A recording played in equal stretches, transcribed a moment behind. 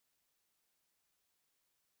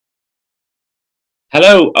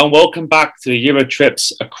Hello and welcome back to the Euro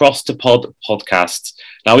Trips Across the Pod podcast.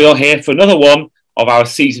 Now we are here for another one of our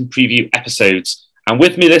season preview episodes. And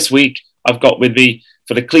with me this week, I've got with me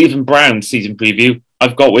for the Cleveland Browns season preview,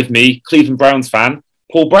 I've got with me Cleveland Browns fan,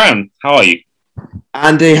 Paul Brown. How are you?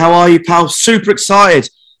 Andy, how are you, pal? Super excited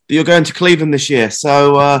that you're going to Cleveland this year.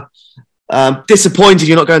 So disappointed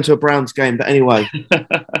you're not going to a Browns game, but anyway.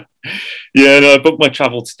 Yeah, no, I booked my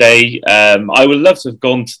travel today. I would love to have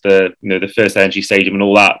gone to the First Energy Stadium and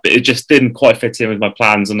all that, but it just didn't quite fit in with my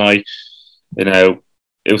plans. And it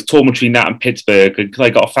was torn between that and Pittsburgh. And because I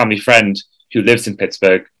got a family friend who lives in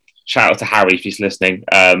Pittsburgh, shout out to Harry if he's listening.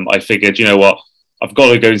 I figured, you know what, I've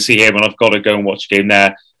got to go and see him, and I've got to go and watch a game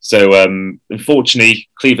there. So unfortunately,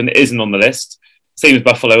 Cleveland isn't on the list. Same as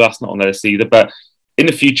Buffalo, that's not on the list either. But in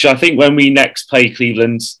the future, I think when we next play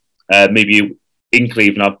Cleveland, maybe in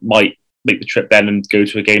Cleveland, I might make the trip then and go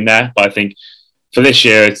to a game there. But I think for this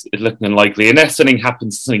year, it's looking unlikely. Unless something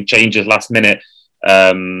happens, something changes last minute,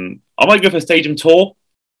 I might go for a stadium tour.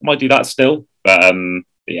 I might do that still. But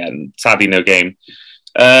yeah, sadly, no game.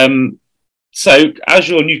 So as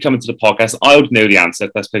you're a newcomer to the podcast, I would know the answer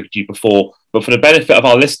because I've spoken to you before. But for the benefit of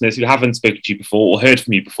our listeners who haven't spoken to you before or heard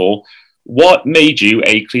from you before, what made you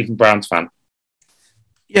a Cleveland Browns fan?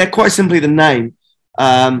 Yeah, quite simply the name.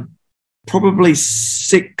 Probably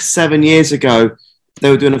 6-7 years ago,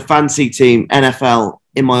 they were doing a fantasy team, NFL,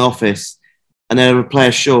 in my office, and they were a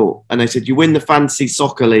player short. And they said, you win the fantasy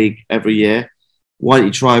soccer league every year. Why don't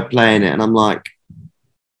you try playing it? And I'm like, do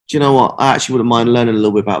you know what? I actually wouldn't mind learning a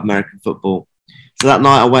little bit about American football. So that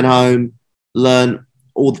night I went home, learned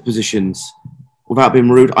all the positions. Without being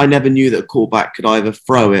rude, I never knew that a quarterback could either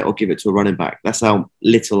throw it or give it to a running back. That's how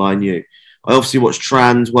little I knew. I obviously watched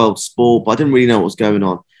Trans, World Sport, but I didn't really know what was going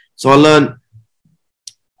on. So I learned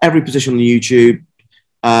every position on YouTube,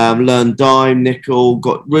 learned dime, nickel,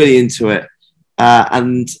 got really into it,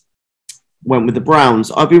 and went with the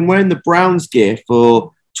Browns. I've been wearing the Browns gear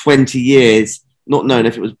for 20 years, not knowing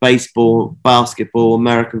if it was baseball, basketball,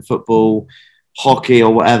 American football, hockey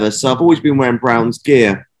or whatever. So I've always been wearing Browns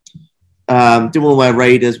gear. Didn't want to wear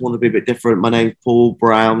Raiders, wanted to be a bit different. My name's Paul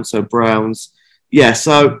Brown, so Browns. Yeah,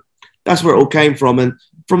 so that's where it all came from. And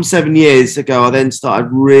from 7 years ago, I then started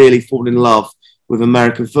really falling in love with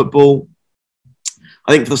American football.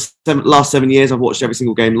 I think for the last 7 years, I've watched every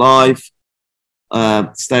single game live,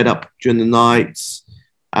 stayed up during the nights,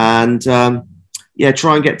 and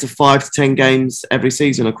try and get to 5 to 10 games every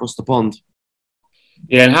season across the pond.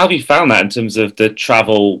 Yeah, and how have you found that in terms of the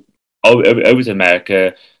travel over to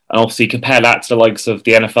America, and obviously compare that to the likes of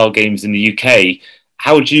the NFL games in the UK?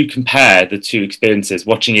 How would you compare the two experiences,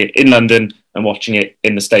 watching it in London and watching it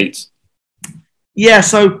in the States? Yeah,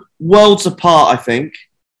 so worlds apart, I think.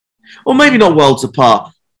 Or maybe not worlds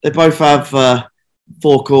apart. They both have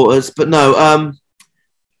 4 quarters. But no,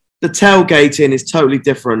 the tailgating is totally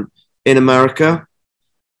different in America.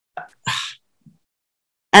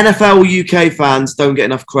 NFL UK fans don't get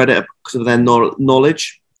enough credit because of their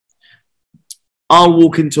knowledge. I'll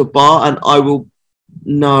walk into a bar and I'll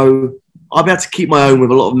be able to keep my own with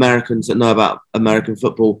a lot of Americans that know about American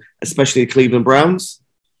football, especially the Cleveland Browns.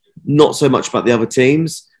 Not so much about the other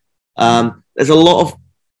teams. There's a lot of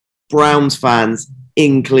Browns fans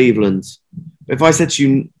in Cleveland. If I said to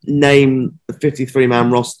you, name the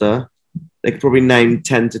 53-man roster, they could probably name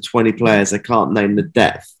 10 to 20 players. They can't name the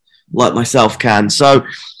depth like myself can. So,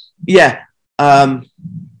 yeah. And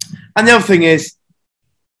the other thing is,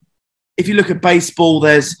 if you look at baseball,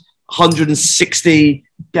 there's 160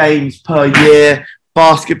 games per year.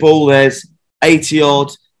 Basketball, there's 80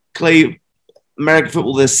 odd. American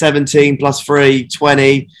football, there's 17 plus 3,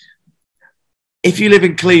 20. If you live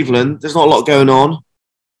in Cleveland, there's not a lot going on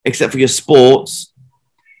except for your sports.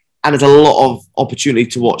 And there's a lot of opportunity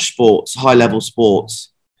to watch sports, high-level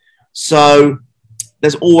sports. So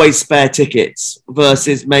there's always spare tickets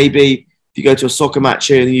versus maybe if you go to a soccer match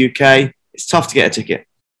here in the UK, it's tough to get a ticket.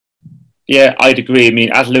 Yeah, I'd agree. I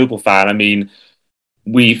mean, as a Liverpool fan, I mean,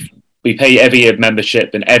 we pay every year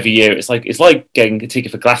membership, and every year it's like getting a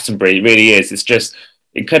ticket for Glastonbury. It really is. It's just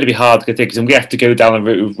incredibly hard to get tickets, and we have to go down the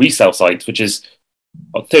route of resale sites, which is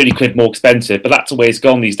 £30 more expensive. But that's the way it's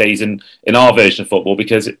gone these days in our version of football.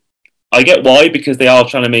 Because I get why, because they are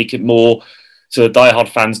trying to make it more so the diehard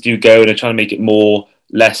fans do go, and they're trying to make it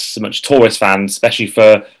less so much tourist fans, especially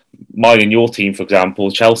for mine and your team, for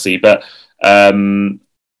example, Chelsea. But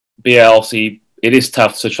BLC, it is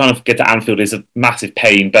tough. So trying to get to Anfield is a massive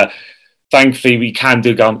pain. But thankfully, we can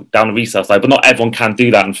do down the resale side. But not everyone can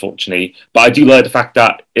do that, unfortunately. But I do like the fact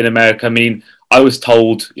that in America, I mean, I was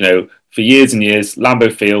told, for years and years,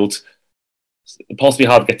 Lambeau Field, possibly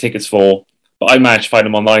hard to get tickets for. but I managed to find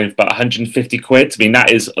them online for about 150 quid. I mean,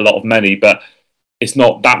 that is a lot of money, but it's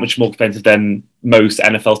not that much more expensive than most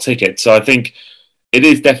NFL tickets. So I think it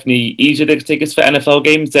is definitely easier to get tickets for NFL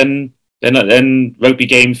games than rugby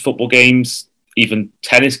games, football games, even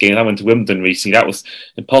tennis games. I went to Wimbledon recently. That was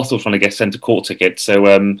impossible trying to get centre court tickets. So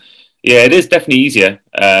yeah, it is definitely easier.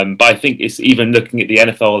 But I think it's even looking at the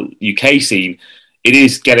NFL UK scene, it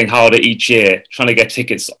is getting harder each year trying to get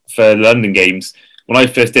tickets for London games. When I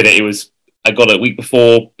first did it, I got it a week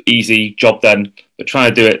before, easy, job done. But trying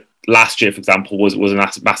to do it last year, for example, was a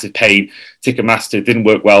massive pain. Ticketmaster didn't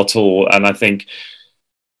work well at all, and I think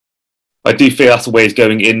I do feel that's the way it's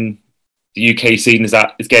going in the UK scene. Is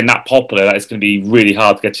that it's getting that popular that it's going to be really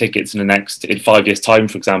hard to get tickets in 5 years' time,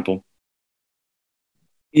 for example.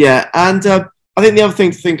 Yeah, and I think the other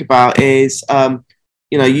thing to think about is,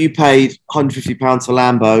 you paid £150 for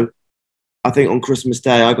Lambo. I think on Christmas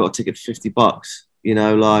Day I got a ticket for $50.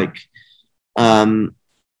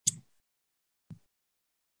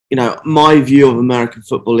 My view of American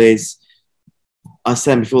football is, I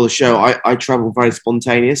said before the show, I travel very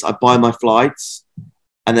spontaneous. I buy my flights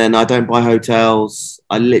and then I don't buy hotels.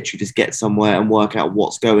 I literally just get somewhere and work out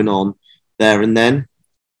what's going on there and then.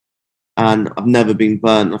 And I've never been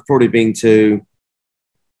burnt. I've probably been to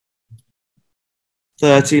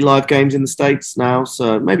 30 live games in the States now,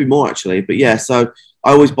 so maybe more actually. But yeah, so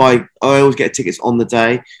I always get tickets on the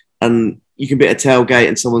day, and you can be at a tailgate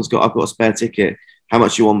and I've got a spare ticket. How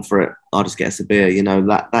much you want for it? I'll just get us a beer.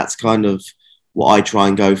 That's kind of what I try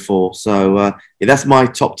and go for. So yeah, that's my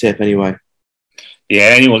top tip anyway.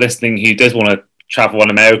 Yeah, anyone listening who does want to travel in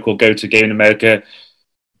America or go to a game in America,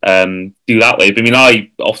 do that way. But I mean, I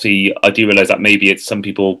do realise that maybe it's some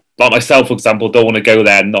people, like myself, for example, don't want to go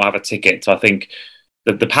there and not have a ticket. So I think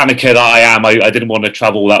the panicker that I am, I didn't want to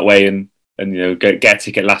travel that way and get a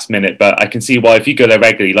ticket last minute. But I can see why if you go there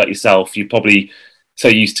regularly, like yourself, you're probably so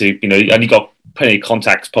used to, and you got plenty of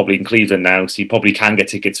contacts probably in Cleveland now, so you probably can get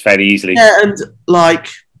tickets fairly easily. Yeah, and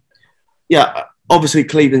obviously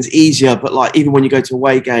Cleveland's easier, but even when you go to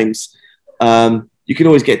away games, you can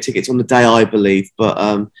always get tickets on the day, I believe. But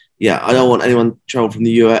I don't want anyone to travel from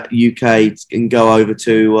the UK and go over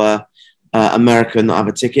to America and not have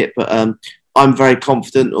a ticket. But I'm very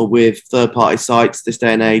confident with third-party sites this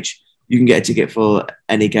day and age, you can get a ticket for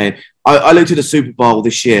any game. I looked at the Super Bowl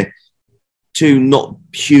this year, two not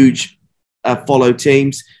huge follow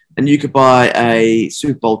teams, and you could buy a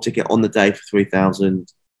Super Bowl ticket on the day for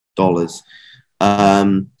 $3,000.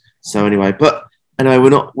 So anyway,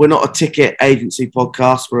 we're not a ticket agency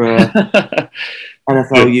podcast. We're a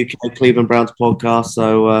NFL UK Cleveland Browns podcast.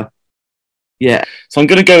 So yeah. So I'm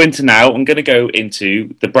going to go into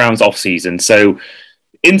the Browns off season. So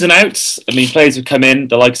ins and outs. I mean, players have come in,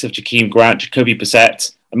 the likes of Jakeem Grant, Jacoby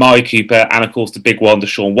Brissett, Amari Cooper, and of course the big one,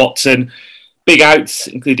 Deshaun Watson. Big outs,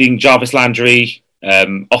 including Jarvis Landry,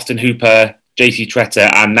 Austin Hooper, JC Tretter,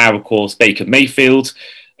 and now, of course, Baker Mayfield.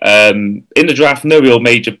 In the draft, no real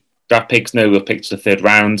major draft picks, no real picks to the third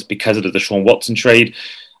round because of the Deshaun Watson trade.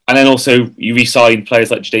 And then also you re-signed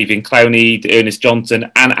players like Jadeveon Clowney, Ernest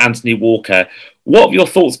Johnson, and Anthony Walker. What have your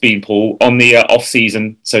thoughts been, Paul, on the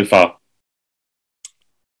off-season so far?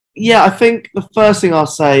 Yeah, I think the first thing I'll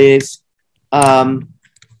say is, for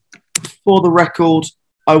the record,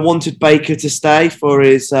 I wanted Baker to stay for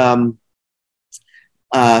his last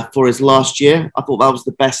year. I thought that was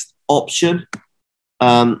the best option.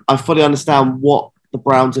 I fully understand what the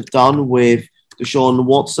Browns have done with Deshaun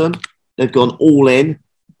Watson. They've gone all in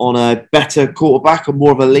on a better quarterback, a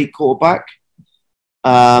more of an elite quarterback.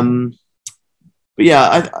 But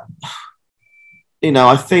yeah,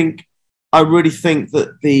 I really think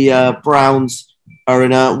that the Browns are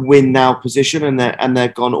in a win now position, and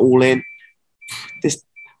they've gone all in.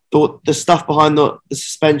 The stuff behind the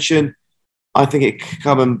suspension, I think it could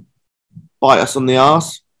come and bite us on the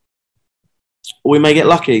arse. Or we may get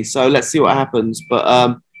lucky. So let's see what happens.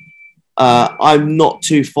 But I'm not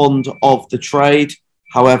too fond of the trade.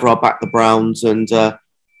 However, I back the Browns, and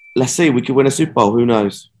let's see. We could win a Super Bowl. Who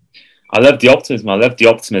knows? I love the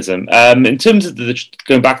optimism. In terms of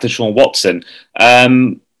going back to Deshaun Watson, how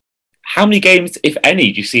many games, if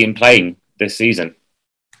any, do you see him playing this season?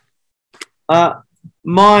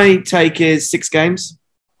 My take is 6 games.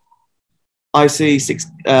 I see six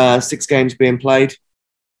games being played.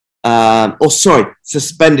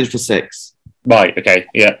 Suspended for 6. Right, okay,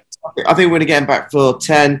 yeah. I think we're going to get him back for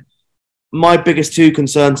 10. My biggest 2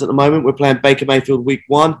 concerns at the moment, we're playing Baker Mayfield week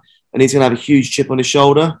 1, and he's going to have a huge chip on his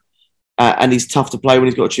shoulder. And he's tough to play when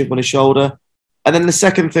he's got a chip on his shoulder. And then the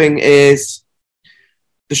second thing is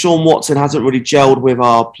Deshaun Watson hasn't really gelled with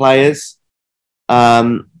our players.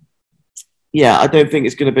 yeah, I don't think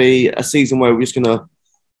it's going to be a season where we're just going to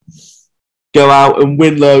go out and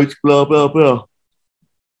win loads, blah, blah, blah.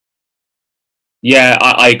 Yeah,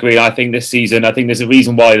 I agree. I think this season, I think there's a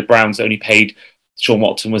reason why the Browns only paid Sean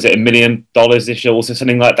Watson, was it $1 million this year, also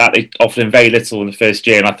something like that. They offered him very little in the first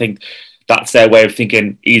year, and I think that's their way of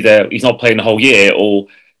thinking. Either he's not playing the whole year, or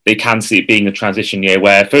they can see it being a transition year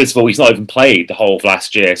where, first of all, he's not even played the whole of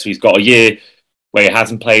last year, so he's got a year where he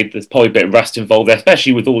hasn't played. There's probably a bit of rust involved there,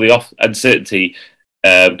 especially with all the uncertainty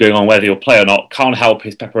going on whether he'll play or not. Can't help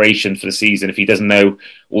his preparation for the season if he doesn't know,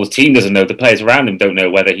 or the team doesn't know, the players around him don't know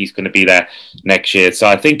whether he's going to be there next year. So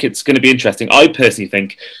I think it's going to be interesting. I personally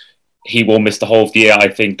think he will miss the whole of the year. I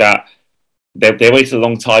think that they waited a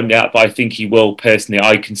long time yet, but I think he will personally.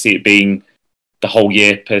 I can see it being the whole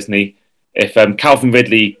year personally. If Calvin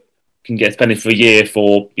Ridley can get spending for a year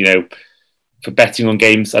for for betting on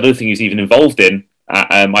games, I don't think he's even involved in.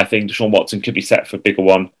 I think Deshaun Watson could be set for a bigger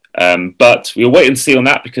one. But we'll wait and see on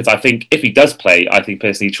that, because I think if he does play, I think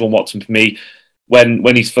personally Deshaun Watson for me,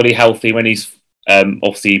 when he's fully healthy, when he's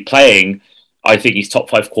obviously playing, I think he's top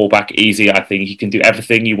 5 quarterback easy. I think he can do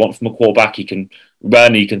everything you want from a quarterback. He can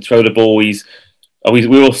run, he can throw the ball.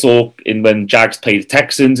 We all saw when Jags played the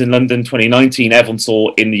Texans in London 2019, everyone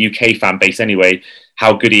saw in the UK fan base anyway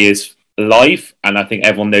how good he is live, and I think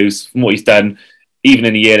everyone knows from what he's done. Even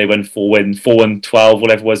in the year they went 4-12,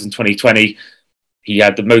 whatever it was in 2020, he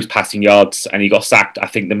had the most passing yards and he got sacked, I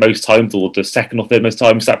think, the most times, or the second or third most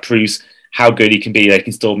times. That proves how good he can be. They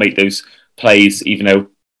can still make those plays, even though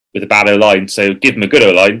with a bad O-line. So give him a good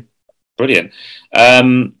O-line. Brilliant.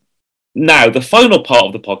 Now, the final part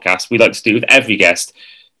of the podcast we like to do with every guest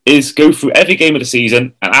is go through every game of the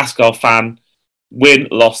season and ask our fan win,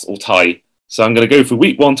 loss, or tie. So I'm going to go through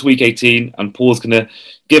week 1 to week 18, and Paul's going to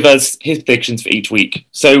give us his predictions for each week.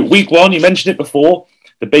 So week 1, you mentioned it before,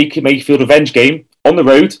 the Baker Mayfield revenge game on the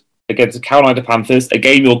road against the Carolina Panthers, a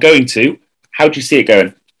game you're going to. How do you see it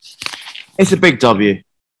going? It's a big W.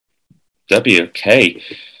 W, okay. Do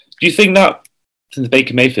you think that, since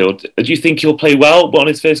Baker Mayfield, do you think he'll play well on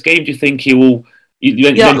his first game? Do you think he will?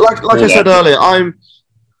 Like I said earlier,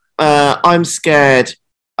 I'm scared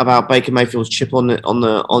about Baker Mayfield's chip on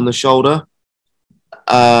the shoulder.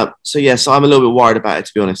 So yes, I'm a little bit worried about it,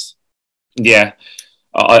 to be honest. Yeah,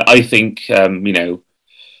 I think I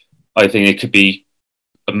think it could be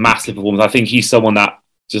a massive performance. I think he's someone that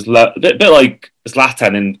just a bit like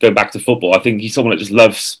Zlatan and going back to football. I think he's someone that just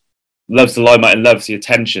loves the limelight and loves the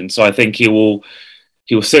attention. So I think he will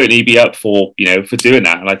certainly be up for for doing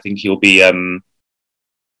that, and I think he'll be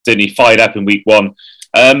certainly fired up in week 1.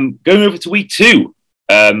 Going over to week 2,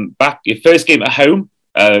 back your first game at home,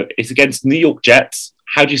 it's against New York Jets.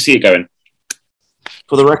 How do you see it going?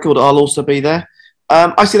 For the record, I'll also be there.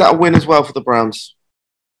 I see that a win as well for the Browns.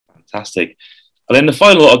 Fantastic. And then the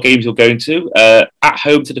final lot of games you're going to, at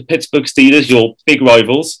home to the Pittsburgh Steelers, your big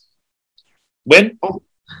rivals. Win? Oh,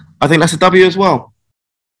 I think that's a W as well.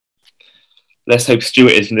 Let's hope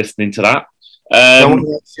Stuart isn't listening to that. Don't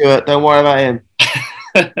worry about Stuart. Don't worry about him.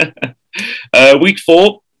 Week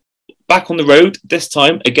 4, back on the road, this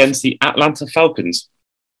time against the Atlanta Falcons.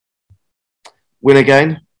 Win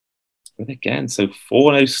again. Win again. So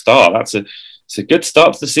 4-0 start. It's a good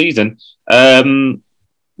start to the season.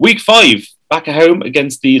 Week 5, back at home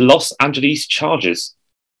against the Los Angeles Chargers.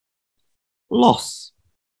 Loss.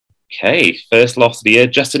 Okay, first loss of the year.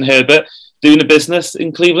 Justin Herbert doing the business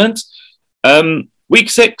in Cleveland. Week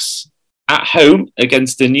 6, at home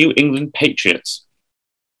against the New England Patriots.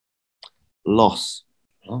 Loss.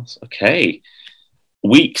 Okay.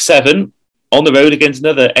 Week 7, on the road against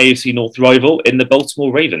another AFC North rival in the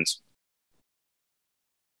Baltimore Ravens.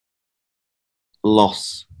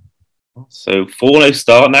 Loss. So 4-0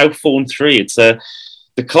 start, now 4-3. It's a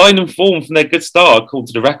decline in form from their good start, according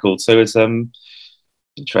to the record. So it's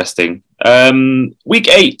interesting. Week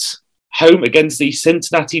 8, home against the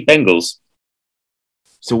Cincinnati Bengals.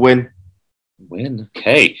 It's a win. Win,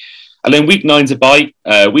 okay. And then week 9's a bye.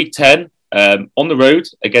 Week 10, on the road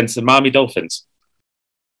against the Miami Dolphins.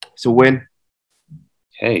 It's a win.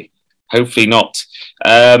 Okay, hopefully not.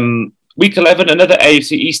 Week 11, another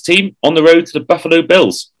AFC East team on the road to the Buffalo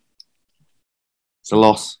Bills. It's a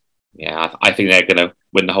loss. Yeah, I think they're going to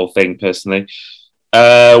win the whole thing, personally.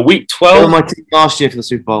 Week 12. They were my team last year for the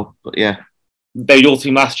Super Bowl, but yeah. They were your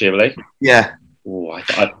team last year, were they? Yeah. Ooh,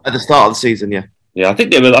 at the start of the season, yeah. Yeah, I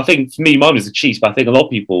think they were. I think for me, mine was the Chiefs, but I think a lot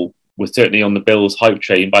of people were certainly on the Bills hype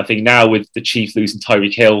train. But I think now with the Chiefs losing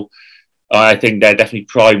Tyreek Hill, I think they're definitely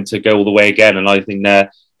primed to go all the way again. And I think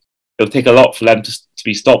it'll take a lot for them to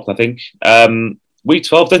be stopped, I think. Week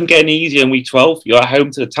 12 doesn't get any easier in week 12. You're at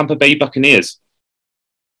home to the Tampa Bay Buccaneers.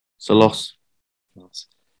 It's a loss.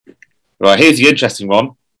 Right, here's the interesting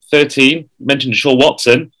one. 13, mentioned Deshaun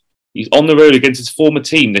Watson. He's on the road against his former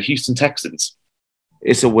team, the Houston Texans.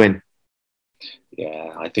 It's a win.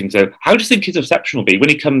 Yeah, I think so. How do you think his reception will be when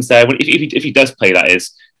he comes there? If he does play, that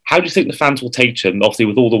is. How do you think the fans will take him? Obviously,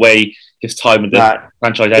 with all the way his time at the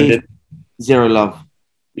franchise ended. Zero love.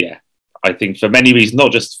 Yeah, I think for many reasons,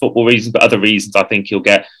 not just football reasons, but other reasons, I think he'll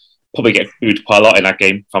probably get booed quite a lot in that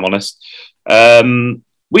game, if I'm honest.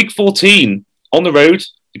 Week 14, on the road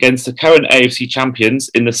against the current AFC champions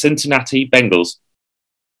in the Cincinnati Bengals.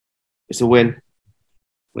 It's a win.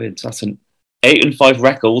 So that's an 8-5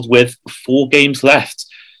 record with 4 games left.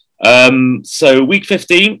 So week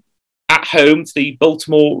 15, at home to the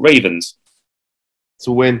Baltimore Ravens. It's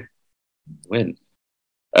a win.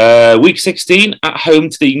 Week 16, at home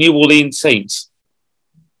to the New Orleans Saints.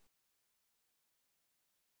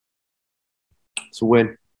 It's a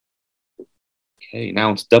win. Okay,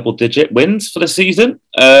 now it's double-digit wins for the season.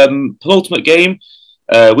 Penultimate game,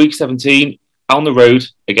 week 17, on the road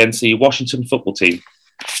against the Washington football team.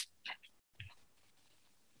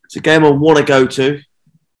 It's a game I want to go to.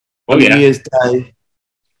 On New Year's Day.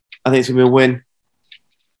 I think it's going to be a win.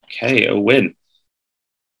 Okay, a win.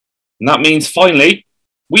 And that means finally,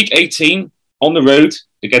 week 18, on the road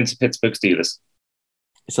against the Pittsburgh Steelers.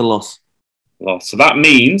 It's a loss. So that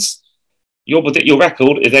means your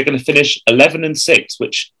record is they're going to finish 11-6,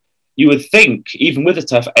 which you would think, even with a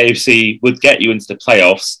tough AFC, would get you into the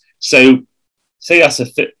playoffs. So, say that's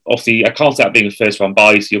obviously, I can't see that being a first round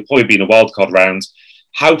bye, so you'll probably be in a wildcard round.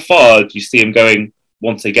 How far do you see them going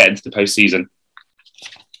once they get into the postseason?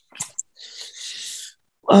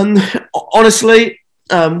 Honestly,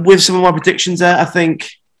 with some of my predictions there, I think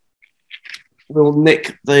we'll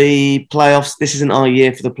nick the playoffs. This isn't our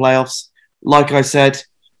year for the playoffs. Like I said,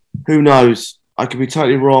 who knows? I could be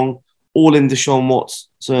totally wrong. All in Deshaun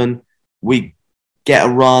Watson. We get a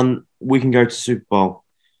run. We can go to Super Bowl.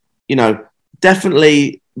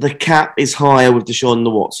 Definitely the cap is higher with Deshaun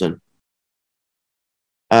than Watson.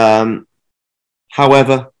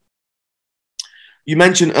 However, you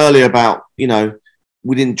mentioned earlier about,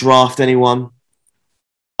 we didn't draft anyone.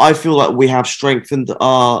 I feel like we have strengthened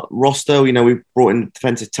our roster. We've brought in a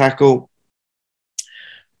defensive tackle.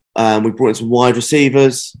 We brought in some wide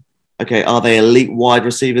receivers. Okay, are they elite wide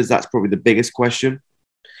receivers? That's probably the biggest question.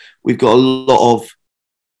 We've got a lot of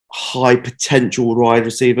high potential wide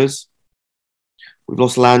receivers. We've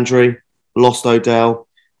lost Landry, lost Odell,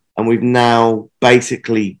 and we've now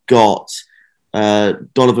basically got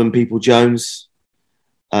Donovan People-Jones,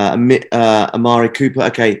 Amari Cooper.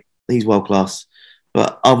 Okay, he's world class.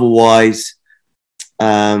 But otherwise,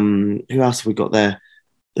 who else have we got there?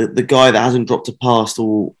 The guy that hasn't dropped a pass,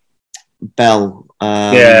 or Bell.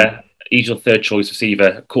 He's your third choice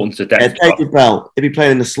receiver, according to depth. David Bell. He'll be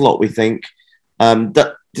playing in the slot, we think.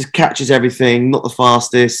 That just catches everything, not the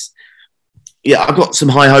fastest. Yeah, I've got some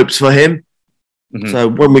high hopes for him. Mm-hmm. So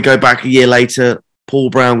when we go back a year later, Paul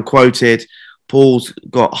Brown quoted, Paul's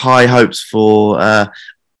got high hopes for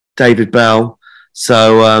David Bell.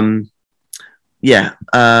 So,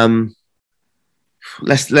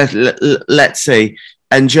 let's see.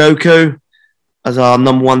 Njoku as our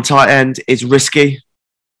number 1 tight end is risky.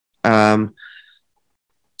 I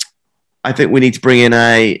think we need to bring in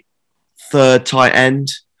a third tight end.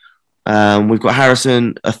 We've got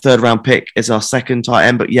Harrison, a 3rd round pick, as our 2nd tight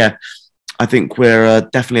end. But yeah, I think we're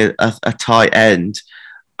definitely a tight end,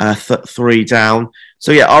 3 down.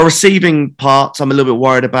 So yeah, our receiving parts I'm a little bit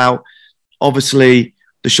worried about. Obviously,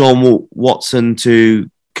 Deshaun Watson to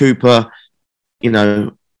Cooper,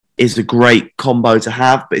 is a great combo to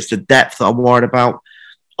have, but it's the depth that I'm worried about.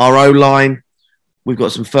 Our O-line, we've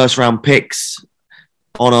got some 1st round picks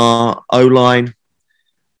on our O-line.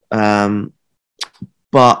 But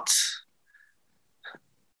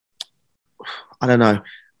I don't know.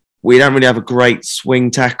 We don't really have a great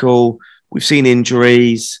swing tackle. We've seen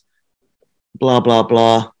injuries, blah, blah,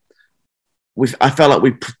 blah. I felt like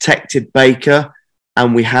we protected Baker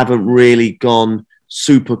and we haven't really gone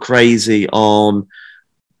super crazy on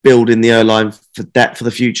building the O-line for depth for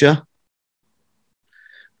the future.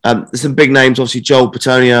 There's some big names, obviously Joel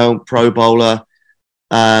Bitonio, Pro Bowler,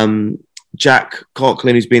 Jack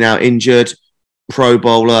Conklin, who's been out injured, Pro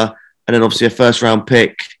Bowler, and then obviously a 1st round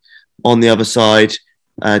pick on the other side,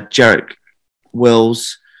 Jarrett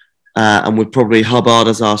Wills, and we'd probably Hubbard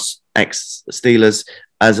as our ex-Steelers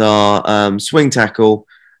as our swing tackle.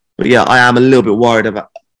 But yeah, I am a little bit worried about.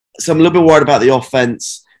 So I'm a little bit worried about the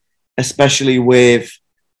offense, especially with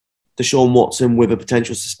Deshaun Watson with a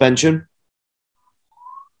potential suspension.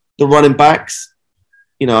 The running backs,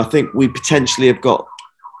 I think we potentially have got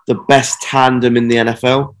the best tandem in the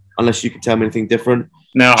NFL, unless you can tell me anything different.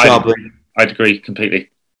 No, Chubb I'd agree completely.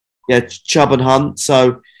 Yeah, Chubb and Hunt.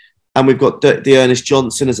 So, and we've got Dearness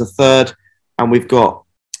Johnson as a third, and we've got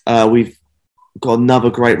another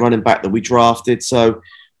great running back that we drafted. So,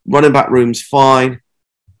 running back room's fine.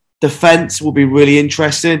 Defense will be really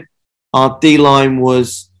interesting. Our D line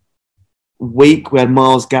was weak. We had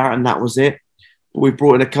Myles Garrett, and that was it. We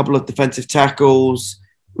brought in a couple of defensive tackles.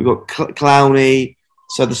 We've got Clowney.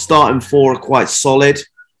 So the starting four are quite solid.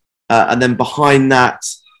 And then behind that,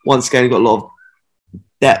 once again, we've got a lot of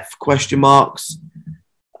depth question marks.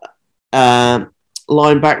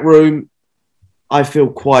 Linebacker room, I feel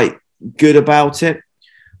quite good about it.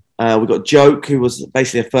 We've got Joke, who was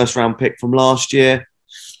basically a first-round pick from last year,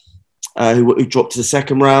 who dropped to the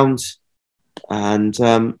second round. And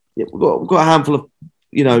we've got a handful of,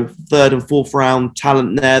 third and fourth round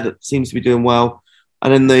talent there that seems to be doing well.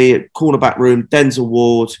 And in the cornerback room, Denzel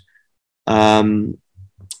Ward.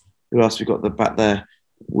 Who else we got back there?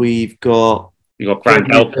 You've got Grant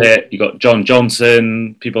Delpit, you've got John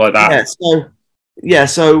Johnson, people like that.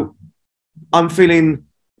 So I'm feeling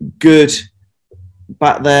good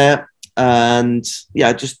back there, and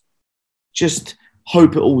just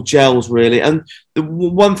hope it all gels really. And the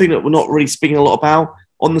one thing that we're not really speaking a lot about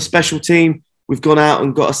on the special team, we've gone out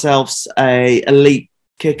and got ourselves a elite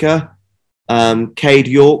kicker, Cade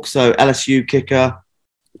York, so LSU kicker.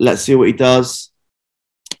 Let's see what he does.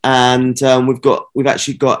 And we've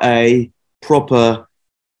actually got a proper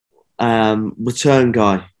return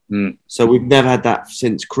guy. So we've never had that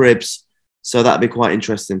since Cribbs. So that'd be quite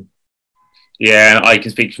interesting. Yeah, I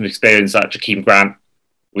can speak from experience that Jakeem Grant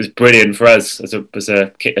was brilliant for us as a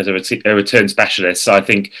return specialist. So I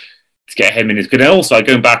think to get him in is good. And also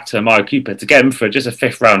going back to Amari Cooper, to get him for just a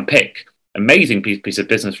 5th round pick, amazing piece of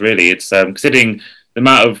business really. It's considering the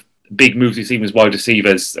amount of big moves we've seen as wide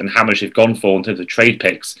receivers and how much they've gone for in terms of trade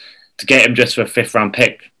picks, to get him just for a 5th round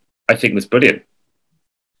pick, I think was brilliant.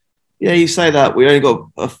 Yeah, you say that. We only got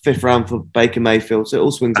a 5th round for Baker Mayfield, so it all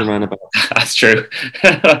swings around about. That's true.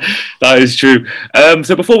 That is true.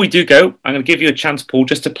 So before we do go, I'm going to give you a chance, Paul,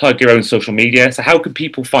 just to plug your own social media. So how can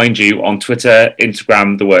people find you on Twitter,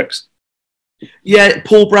 Instagram, the works? Yeah,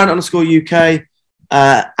 Paul Brandt _UK.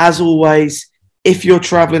 As always, if you're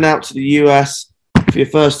traveling out to the US for your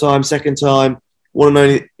first time, second time, want to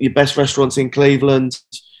know your best restaurants in Cleveland,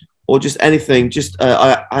 or just anything,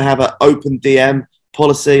 I have an open DM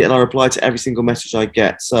policy and I reply to every single message I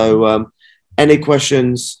get. So any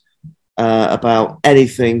questions about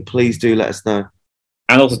anything, please do let us know.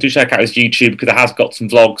 And also do check out his YouTube, because it has got some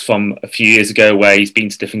vlogs from a few years ago where he's been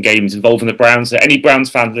to different games involving the Browns. So any Browns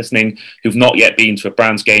fans listening who've not yet been to a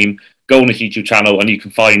Browns game, go on his YouTube channel and you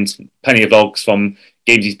can find plenty of vlogs from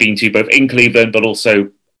games he's been to, both in Cleveland but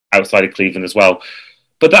also outside of Cleveland as well.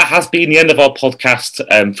 But that has been the end of our podcast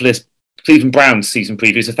for this Cleveland Browns season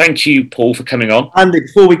preview. So thank you, Paul, for coming on. Andy,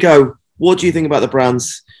 before we go, what do you think about the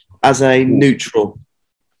Browns as a neutral?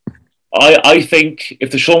 I think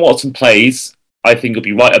if Deshaun Watson plays, I think he'll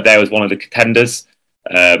be right up there as one of the contenders.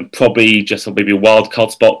 Probably just maybe a wild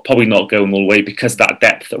card spot, probably not going all the way because of that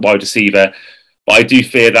depth at wide receiver. But I do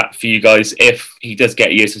fear that for you guys, if he does get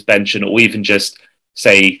a year suspension or even just,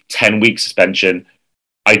 say, 10-week suspension,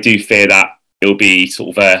 I do fear that it'll be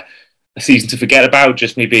sort of a season to forget about,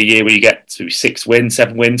 just maybe a year where you get to 6 wins,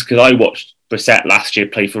 7 wins. Because I watched Brissett last year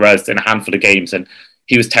play for us in a handful of games and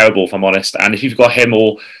he was terrible, if I'm honest. And if you've got him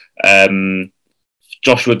or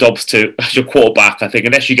Joshua Dobbs as your quarterback, I think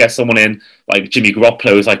unless you get someone in like Jimmy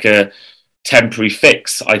Garoppolo as like a temporary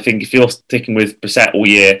fix, I think if you're sticking with Brissett all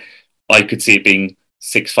year, I could see it being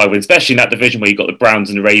 6-5 wins, especially in that division where you've got the Browns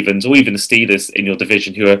and the Ravens or even the Steelers in your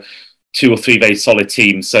division who are 2 or 3 very solid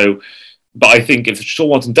teams. So, but I think if Deshaun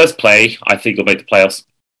Watson does play, I think he'll make the playoffs.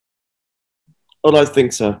 Well, I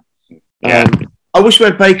think so. Yeah. I wish we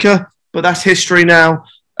had Baker, but that's history now.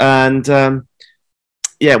 And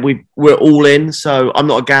we're all in. So I'm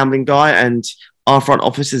not a gambling guy, and our front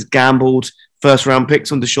office has gambled 1st round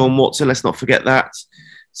picks on Deshaun Watson. Let's not forget that.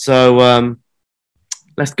 So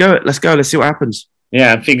let's go. Let's see what happens.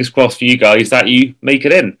 Yeah, and fingers crossed for you guys that you make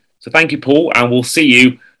it in. So thank you, Paul, and we'll see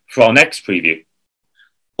you for our next preview.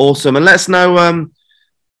 Awesome, and let us know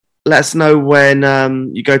when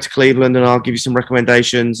you go to Cleveland, and I'll give you some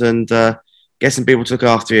recommendations and get some people to look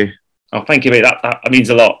after you. Oh, thank you, mate. That means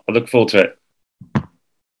a lot. I look forward to it.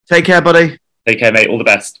 Take care, buddy. Take care, mate. All the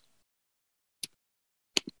best.